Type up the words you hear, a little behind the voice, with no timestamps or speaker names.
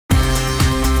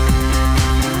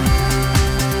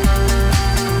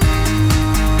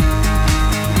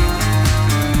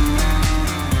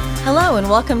Hello and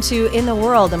welcome to In the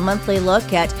World, a monthly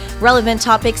look at relevant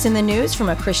topics in the news from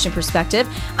a Christian perspective.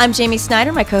 I'm Jaime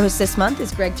Snyder. My co-host this month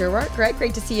is Greg Derwart. Greg,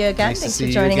 great to see you again. Nice Thanks to for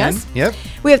see joining you again. us. Yep.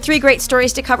 We have three great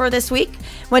stories to cover this week.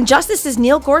 When Justices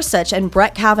Neil Gorsuch and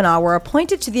Brett Kavanaugh were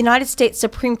appointed to the United States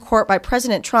Supreme Court by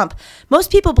President Trump,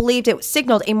 most people believed it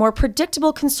signaled a more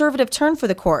predictable conservative turn for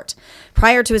the court.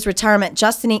 Prior to his retirement,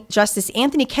 Justice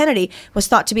Anthony Kennedy was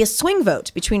thought to be a swing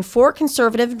vote between 4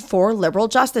 conservative and 4 liberal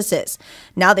justices.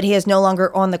 Now that he is no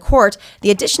longer on the court, the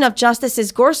addition of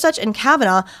Justices Gorsuch and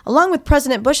Kavanaugh, along with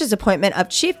President Bush's appointment of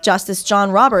Chief Justice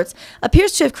John Roberts,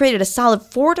 appears to have created a solid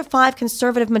 4 to 5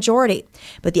 conservative majority.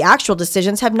 But the actual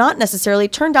decisions have not necessarily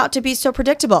turned out to be so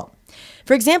predictable.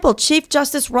 For example, Chief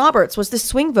Justice Roberts was the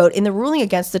swing vote in the ruling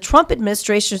against the Trump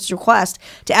administration's request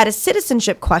to add a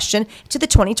citizenship question to the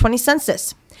 2020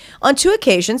 census. On 2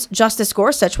 occasions, Justice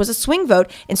Gorsuch was a swing vote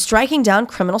in striking down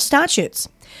criminal statutes.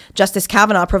 Justice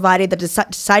Kavanaugh provided the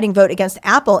deciding vote against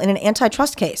Apple in an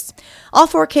antitrust case. All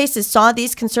 4 cases saw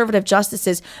these conservative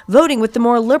justices voting with the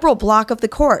more liberal bloc of the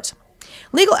court.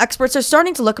 Legal experts are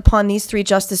starting to look upon these 3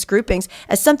 justice groupings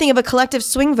as something of a collective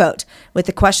swing vote, with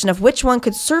the question of which one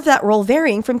could serve that role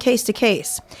varying from case to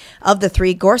case. Of the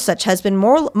 3, Gorsuch has been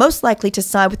most likely to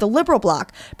side with the liberal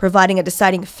bloc, providing a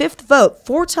deciding 5th vote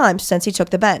 4 times since he took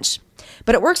the bench.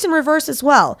 But it works in reverse as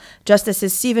well.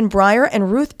 Justices Stephen Breyer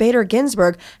and Ruth Bader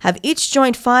Ginsburg have each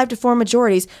joined 5 to 4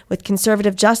 majorities with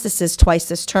conservative justices twice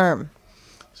this term.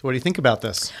 So what do you think about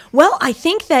this? Well, I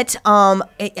think that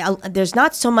there's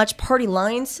not so much party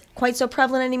lines quite so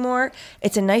prevalent anymore.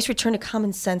 It's a nice return to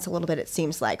common sense a little bit, it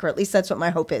seems like, or at least that's what my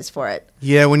hope is for it.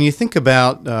 Yeah, when you think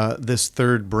about this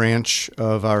third branch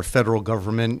of our federal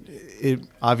government, it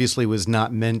obviously was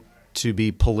not meant to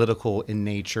be political in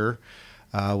nature.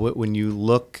 When you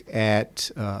look at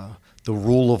the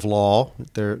rule of law,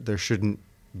 there shouldn't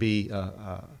be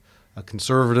a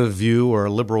conservative view or a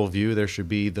liberal view. There should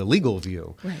be the legal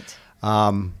view.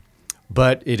 Right.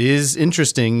 But it is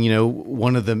interesting,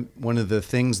 one of the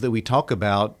things that we talk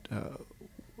about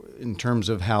in terms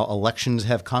of how elections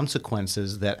have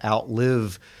consequences that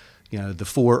outlive, the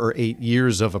 4 or 8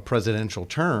 years of a presidential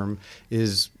term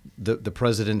is the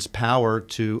president's power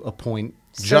to appoint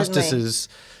justices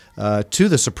to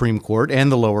the Supreme Court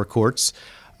and the lower courts.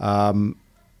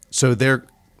 So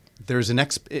there's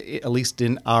at least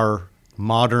in our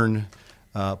modern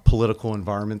political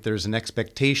environment, there's an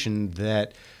expectation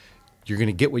that you're going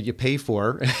to get what you pay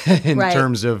for in right.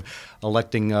 terms of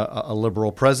electing a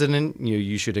liberal president.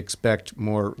 You should expect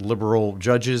more liberal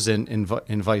judges and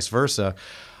vice versa.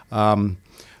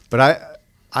 But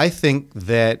I think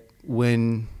that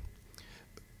when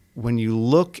you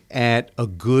look at a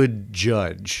good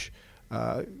judge,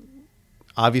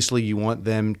 obviously you want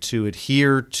them to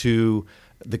adhere to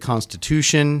the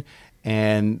Constitution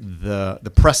and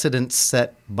the precedents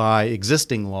set by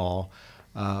existing law,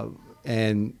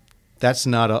 and that's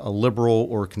not a liberal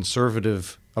or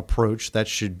conservative approach. That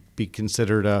should be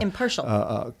considered impartial,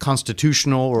 a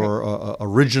constitutional or a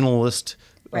originalist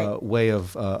right. way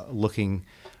of looking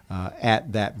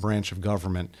at that branch of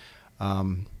government.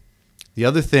 The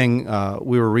other thing,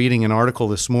 we were reading an article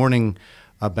this morning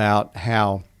about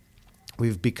how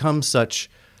we've become such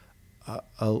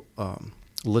a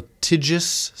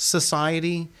litigious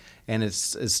society, and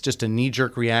it's just a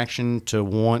knee-jerk reaction to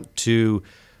want to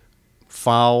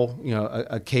file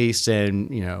a case, and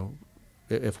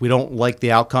if we don't like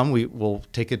the outcome, we will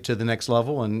take it to the next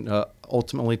level and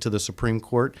ultimately to the Supreme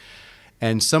Court.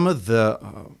 And some of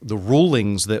the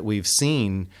rulings that we've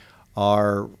seen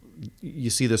are, you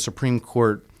see the Supreme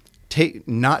Court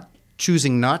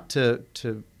choosing not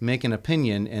to make an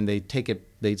opinion, and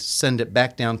they send it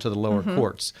back down to the lower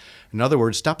courts. In other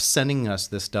words, stop sending us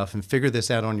this stuff and figure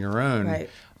this out on your own right.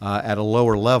 At a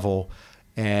lower level,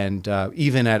 and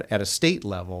even at a state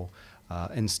level,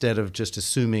 instead of just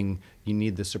assuming you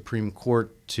need the Supreme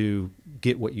Court to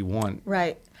get what you want.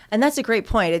 Right. And that's a great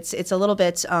point. It's a little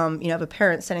bit, of a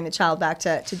parent sending the child back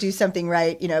to do something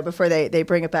right, before they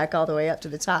bring it back all the way up to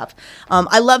the top.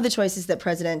 I love the choices that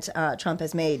President Trump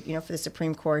has made, for the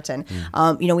Supreme Court. And,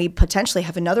 we potentially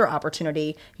have another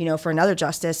opportunity, for another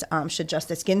justice, should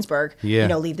Justice Ginsburg,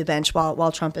 leave the bench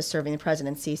while Trump is serving the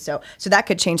presidency. So that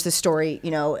could change the story,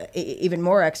 even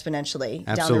more exponentially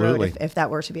down the road if that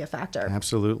were to be a factor.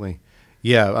 Absolutely.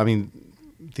 Yeah, I mean,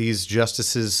 these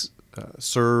justices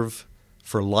serve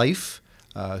for life.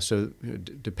 So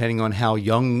depending on how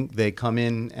young they come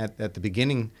in at the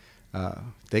beginning,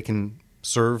 they can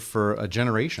serve for a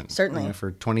generation. Certainly.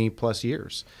 For 20 plus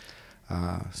years.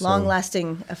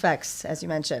 Long-lasting effects, as you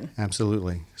mentioned.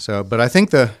 Absolutely. So, but I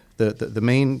think the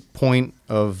main point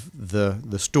of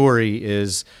the story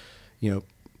is,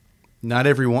 not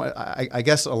everyone. I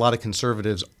guess a lot of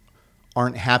conservatives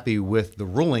aren't happy with the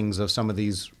rulings of some of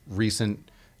these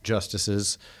recent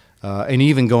justices, and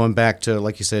even going back to,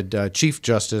 like you said, Chief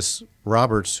Justice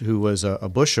Roberts, who was a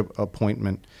Bush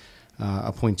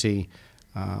appointee.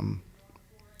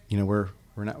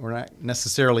 We're not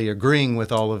necessarily agreeing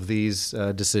with all of these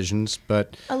decisions,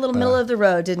 but a little middle of the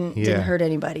road didn't hurt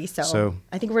anybody. So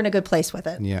I think we're in a good place with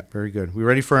it. Yeah, very good. We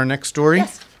ready for our next story?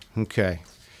 Yes. Okay.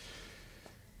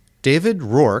 David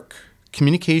Rourke,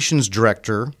 communications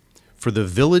director for the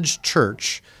Village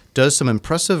Church, does some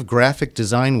impressive graphic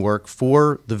design work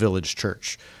for the Village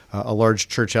Church, a large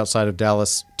church outside of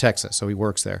Dallas, Texas. So he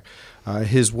works there.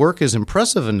 His work is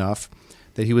impressive enough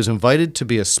that he was invited to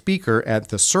be a speaker at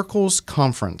the Circles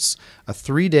Conference, a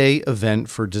 3-day event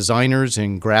for designers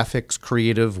in graphics,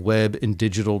 creative, web, and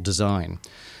digital design.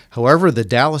 However, the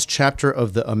Dallas chapter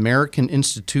of the American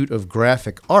Institute of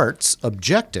Graphic Arts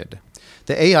objected.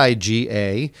 The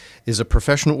AIGA is a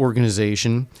professional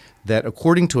organization that,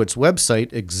 according to its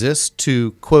website, exists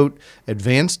to, quote,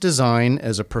 advance design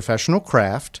as a professional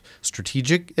craft,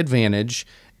 strategic advantage,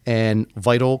 and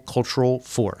vital cultural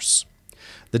force.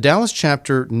 The Dallas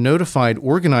chapter notified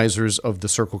organizers of the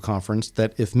Circle Conference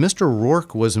that if Mr.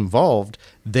 Rourke was involved,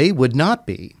 they would not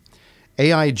be.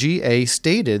 AIGA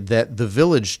stated that the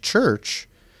Village Church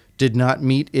did not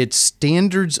meet its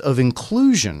standards of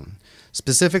inclusion,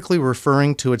 specifically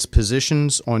referring to its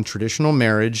positions on traditional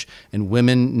marriage and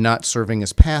women not serving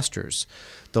as pastors.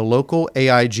 The local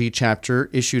AIG chapter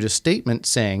issued a statement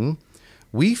saying,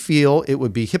 "We feel it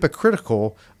would be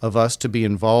hypocritical of us to be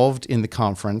involved in the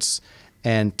conference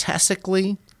and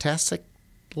tacitly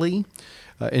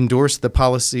endorse the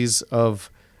policies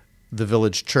of the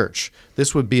Village Church.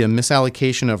 This would be a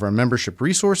misallocation of our membership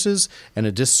resources and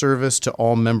a disservice to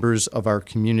all members of our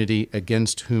community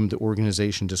against whom the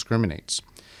organization discriminates."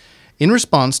 In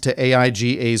response to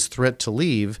AIGA's threat to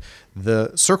leave,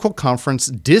 the Circle Conference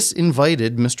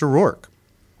disinvited Mr. Rourke.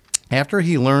 After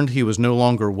he learned he was no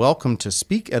longer welcome to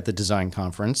speak at the design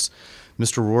conference,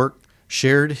 Mr. Rourke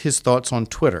shared his thoughts on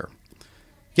Twitter.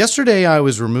 "Yesterday, I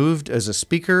was removed as a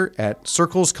speaker at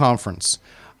Circle's conference.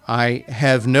 I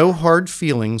have no hard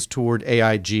feelings toward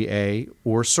AIGA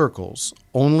or Circles,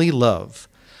 only love.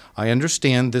 I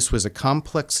understand this was a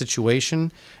complex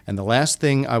situation, and the last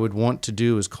thing I would want to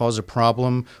do is cause a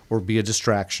problem or be a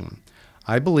distraction.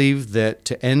 I believe that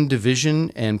to end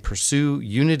division and pursue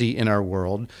unity in our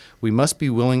world, we must be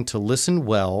willing to listen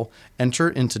well, enter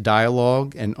into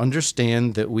dialogue, and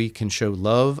understand that we can show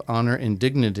love, honor, and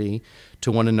dignity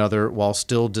to one another while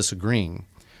still disagreeing.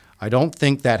 I don't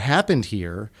think that happened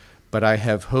here, but I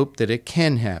have hope that it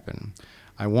can happen.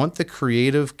 I want the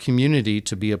creative community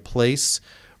to be a place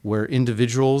where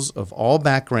individuals of all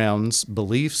backgrounds,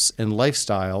 beliefs, and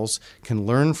lifestyles can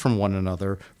learn from one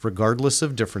another regardless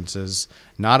of differences,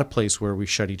 not a place where we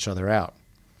shut each other out."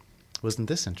 Wasn't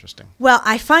this interesting? Well,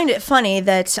 I find it funny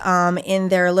that in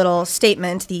their little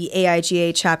statement, the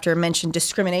AIGA chapter mentioned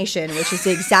discrimination, which is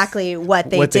exactly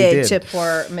what they did to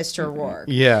poor Mr. Rourke.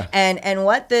 Yeah. And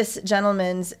what this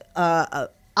gentleman's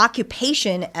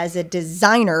occupation as a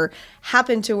designer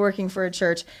happened to working for a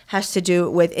church has to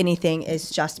do with anything is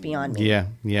just beyond me.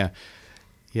 Yeah.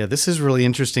 This is really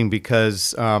interesting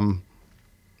because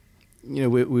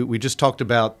we just talked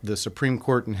about the Supreme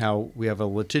Court and how we have a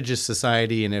litigious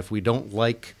society, and if we don't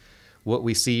like what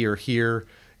we see or hear,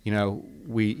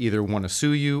 we either want to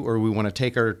sue you or we want to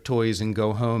take our toys and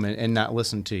go home and not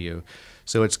listen to you.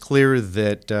 So it's clear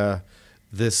that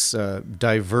this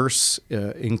diverse,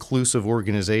 inclusive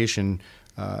organization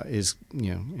is,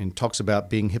 and talks about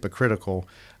being hypocritical.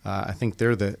 I think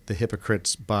they're the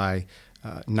hypocrites by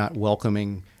not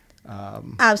welcoming,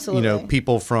 absolutely,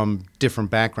 people from different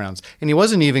backgrounds. And he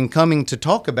wasn't even coming to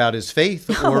talk about his faith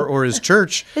or his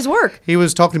church, his work. He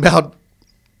was talking about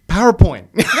PowerPoint.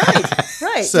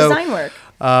 Right. So, design work.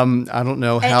 I don't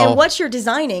know how. And what you're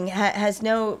designing has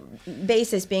no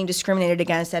basis being discriminated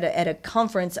against at a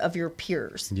conference of your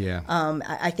peers. Yeah.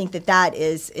 I think that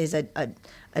is a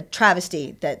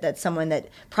travesty that someone that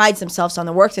prides themselves on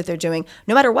the work that they're doing,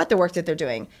 no matter what the work that they're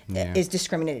doing, is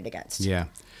discriminated against. Yeah.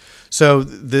 So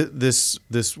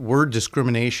this word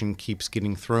discrimination keeps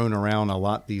getting thrown around a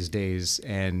lot these days,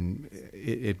 and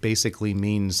it basically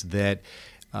means that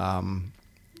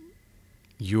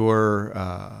you're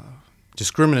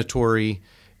discriminatory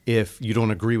if you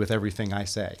don't agree with everything I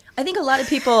say. I think a lot of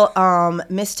people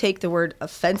mistake the word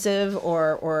offensive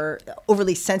or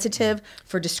overly sensitive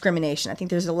for discrimination. I think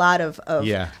there's a lot of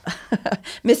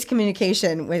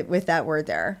miscommunication with that word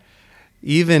there.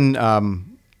 Even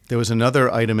There was another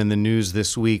item in the news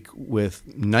this week with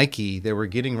Nike. They were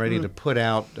getting ready to put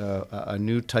out a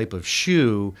new type of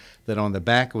shoe that on the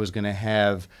back was going to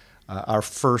have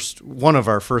one of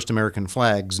our first American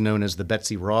flags, known as the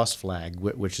Betsy Ross flag,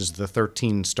 which is the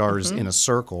 13 stars in a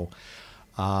circle.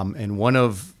 And one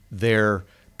of their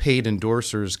paid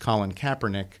endorsers, Colin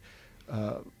Kaepernick,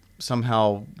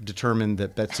 somehow determined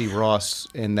that Betsy Ross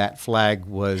in that flag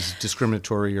was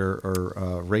discriminatory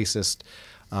or racist,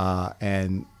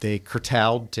 and they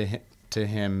curtailed to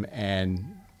him,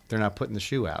 and they're not putting the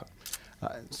shoe out.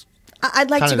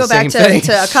 I'd like to go back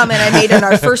to a comment I made in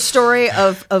our first story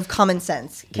of common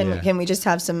sense. Can we just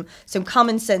have some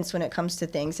common sense when it comes to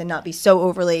things and not be so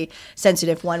overly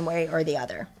sensitive one way or the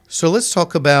other? So let's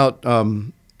talk about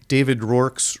David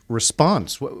Rourke's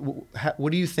response. What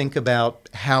do you think about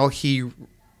how he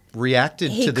reacted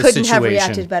to the situation? He couldn't have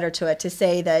reacted better to it, to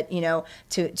say that,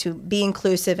 to be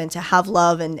inclusive and to have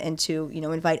love and to,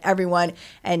 invite everyone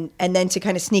and then to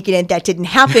kind of sneak it in. That didn't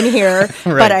happen here, right.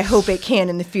 But I hope it can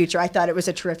in the future. I thought it was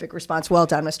a terrific response. Well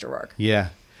done, Mr. Rourke. Yeah.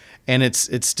 And it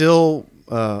still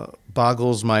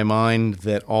boggles my mind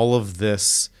that all of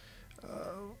this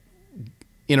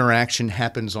interaction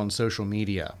happens on social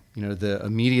media. The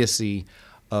immediacy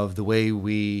of the way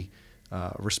we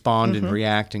respond and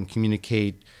react and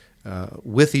communicate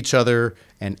with each other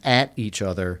and at each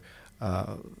other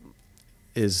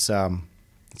is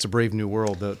it's a brave new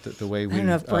world. The way we I don't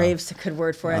know if brave's a good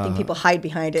word for it. I think people hide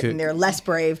behind it and they're less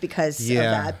brave because of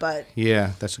that. But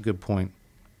yeah, that's a good point.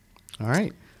 All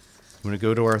right, I'm going to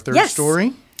go to our third Yes.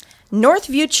 story.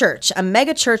 Northview Church, a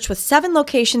mega church with 7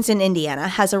 locations in Indiana,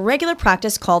 has a regular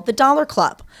practice called the Dollar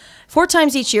Club. 4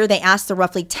 times each year, they ask the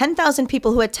roughly 10,000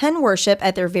 people who attend worship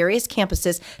at their various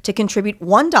campuses to contribute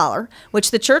 $1,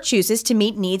 which the church uses to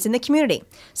meet needs in the community,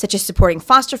 such as supporting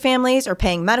foster families or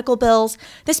paying medical bills.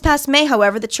 This past May,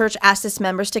 however, the church asked its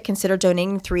members to consider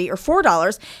donating $3 or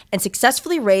 $4 and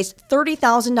successfully raised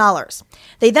 $30,000.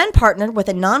 They then partnered with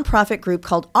a nonprofit group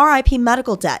called RIP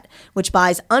Medical Debt, which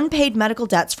buys unpaid medical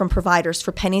debts from providers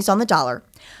for pennies on the dollar.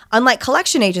 Unlike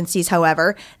collection agencies,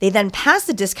 however, they then pass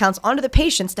the discounts onto the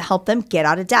patients to help them get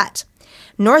out of debt.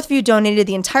 Northview donated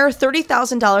the entire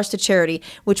 $30,000 to charity,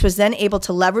 which was then able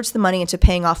to leverage the money into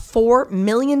paying off $4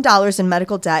 million in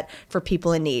medical debt for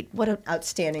people in need. What an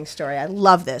outstanding story. I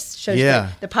love this. Shows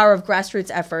the power of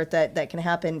grassroots effort that can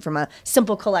happen from a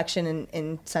simple collection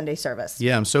in Sunday service.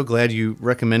 Yeah, I'm so glad you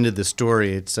recommended the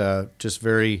story. It's just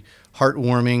very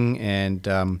heartwarming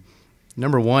and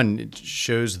number one, it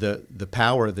shows the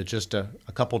power that just a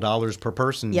couple dollars per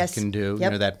person can do.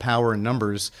 Yep. That power in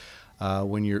numbers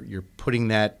when you're putting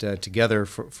that together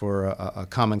for a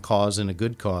common cause and a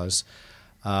good cause.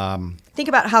 Think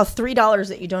about how $3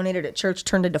 that you donated at church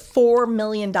turned into $4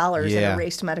 million in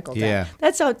erased medical debt. Yeah.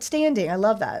 That's outstanding. I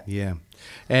love that. Yeah.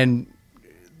 And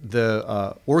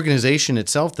the organization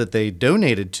itself that they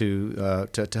donated to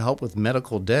help with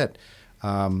medical debt,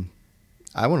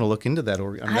 I want to look into that.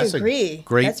 I agree.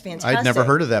 Great. That's fantastic. I'd never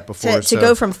heard of that before. To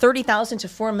go from 30,000 to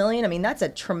 4 million, I mean, that's a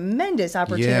tremendous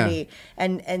opportunity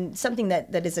and something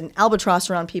that is an albatross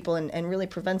around people and really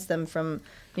prevents them from,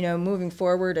 moving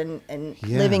forward and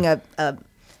living a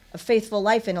faithful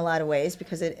life in a lot of ways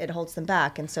because it holds them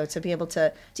back. And so to be able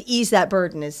to ease that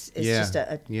burden is just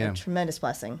a tremendous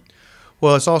blessing.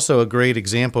 Well, it's also a great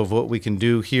example of what we can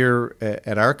do here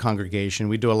at our congregation.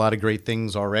 We do a lot of great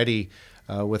things already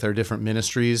with our different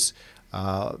ministries.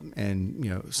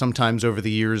 And sometimes over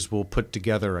the years we'll put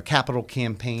together a capital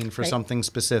campaign for something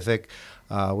specific.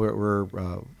 We're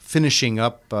finishing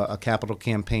up a capital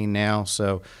campaign now.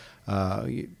 So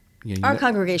our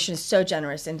congregation is so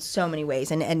generous in so many ways,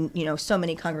 and so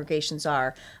many congregations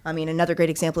are. I mean, another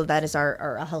great example of that is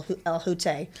our El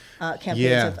Hute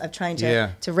campaigns of trying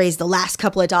to raise the last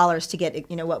couple of dollars to get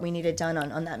what we needed done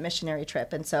on that missionary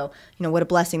trip. And so what a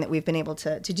blessing that we've been able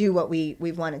to do what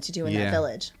we've wanted to do in that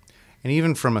village. And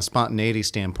even from a spontaneity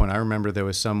standpoint, I remember there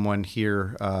was someone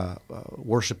here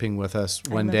worshiping with us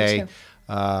one day,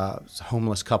 a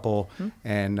homeless couple,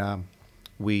 and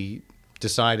we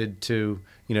decided to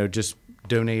just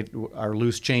donate our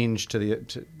loose change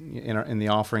in the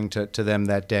offering to them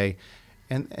that day,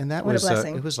 and that was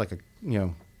it was like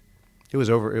it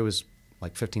was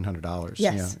like $1,500.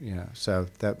 Yes. So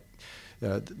that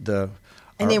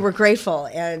and they were grateful,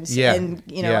 and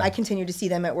I continue to see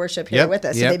them at worship here with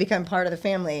us, so they become part of the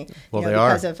family.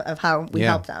 Because of how we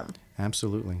help them.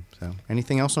 Absolutely. So,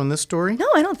 anything else on this story? No,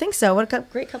 I don't think so. What a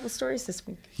great couple of stories this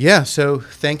week. Yeah. So,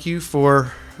 thank you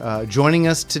for joining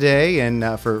us today and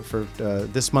for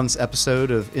this month's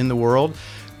episode of In the World.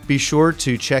 Be sure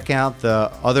to check out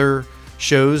the other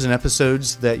shows and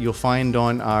episodes that you'll find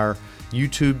on our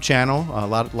YouTube channel. A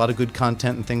lot of good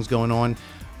content and things going on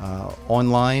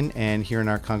online and here in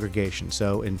our congregation.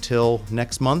 So until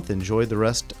next month, enjoy the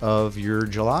rest of your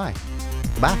July.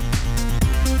 Bye.